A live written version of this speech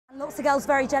Lots of girls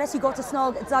very jealous you got to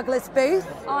snog Douglas Booth.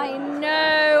 I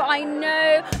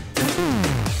know.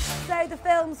 So the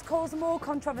film's caused more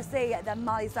controversy than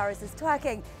Miley Cyrus's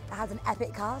twerking. It has an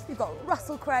epic cast. We've got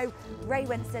Russell Crowe, Ray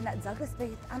Winston, Douglas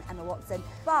Booth and Emma Watson.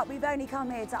 But we've only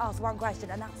come here to ask one question,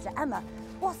 and that's to Emma.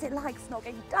 What's it like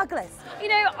snogging Douglas? You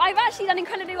know, I've actually done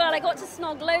incredibly well. I got to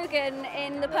snog Logan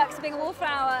in The Perks of Being a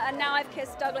Wallflower, and now I've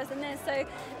kissed Douglas in this. So,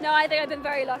 no, I think I've been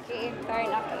very lucky, very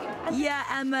lucky. Yeah,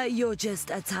 Emma, you're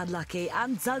just a tad lucky.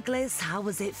 And Douglas, how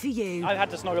was it for you? I've had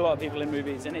to snog a lot of people in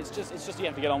movies, and it's just you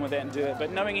have to get on with it and do it.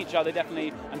 But knowing each other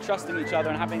definitely, and trusting each other,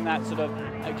 and having that sort of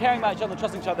caring about each other and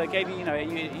trusting each other gave you,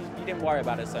 you didn't worry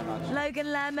about it so much.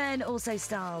 Logan Lemon also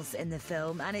stars in the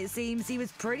film, and it seems he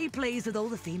was pretty pleased with all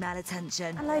the female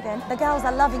attention. And Logan, the girls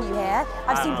are loving you here.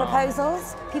 I've seen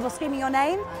proposals, people screaming your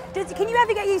name. Can you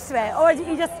ever get used to it, or do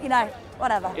you just,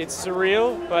 whatever? It's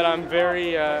surreal, but I'm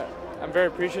very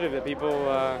appreciative that people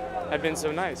have been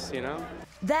so nice,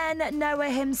 Then Noah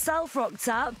himself rocked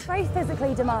up. Very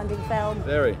physically demanding film.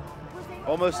 Very.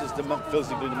 Almost as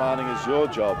physically demanding as your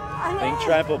job, being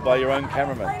trampled by your own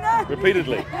cameraman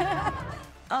repeatedly.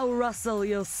 Oh, Russell,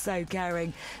 you're so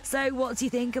caring. So what do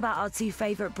you think about our two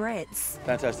favourite Brits?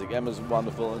 Fantastic. Emma's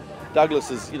wonderful. And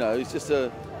Douglas is, he's just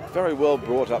a very well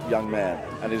brought up young man,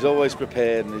 and he's always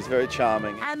prepared, and he's very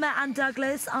charming. Emma and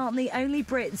Douglas aren't the only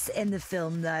Brits in the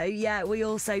film though. Yeah, we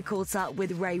also caught up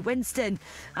with Ray Winston,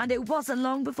 and it wasn't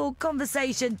long before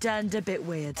conversation turned a bit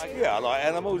weird. Yeah, I like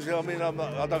animals. I mean,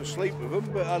 I don't sleep with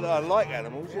them, but I like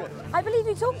animals, yeah. I believe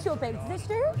you talk to your pigs, is this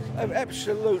true?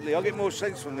 Absolutely. I get more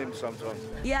sense from them sometimes.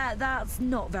 Yeah, that's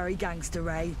not very gangster,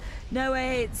 Ray. No,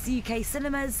 it's UK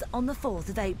cinemas on the 4th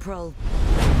of April.